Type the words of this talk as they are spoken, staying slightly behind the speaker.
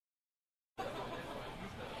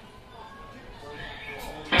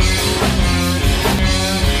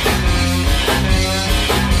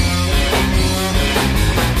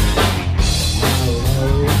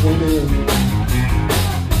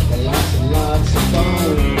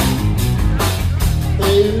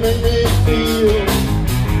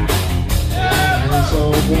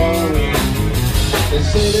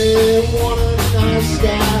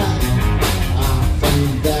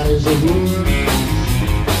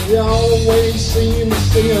You always seem to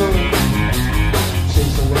see him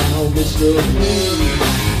chase around Mr. Green.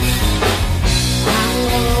 I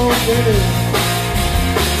love women,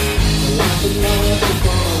 lots and lots of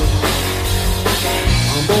fun.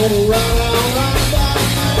 I'm gonna ride out, ride out,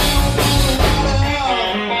 I'm gonna ride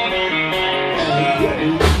out.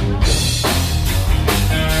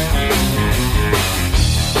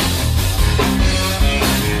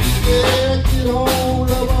 Yeah, get hold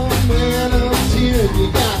of a man until you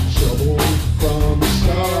got trouble from the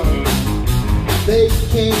start. They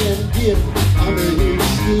can't get under his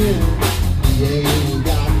skin. He ain't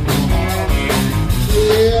got no heart.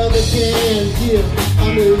 Yeah, they can't get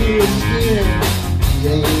under his skin. He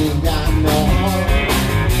ain't got no heart.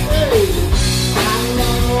 Hey, I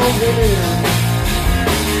love him.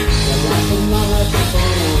 Lots and lots of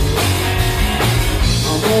fun.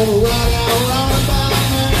 I'm gonna ride out, ride about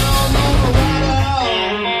now. I'm gonna ride out.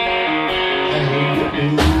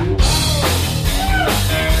 Hey,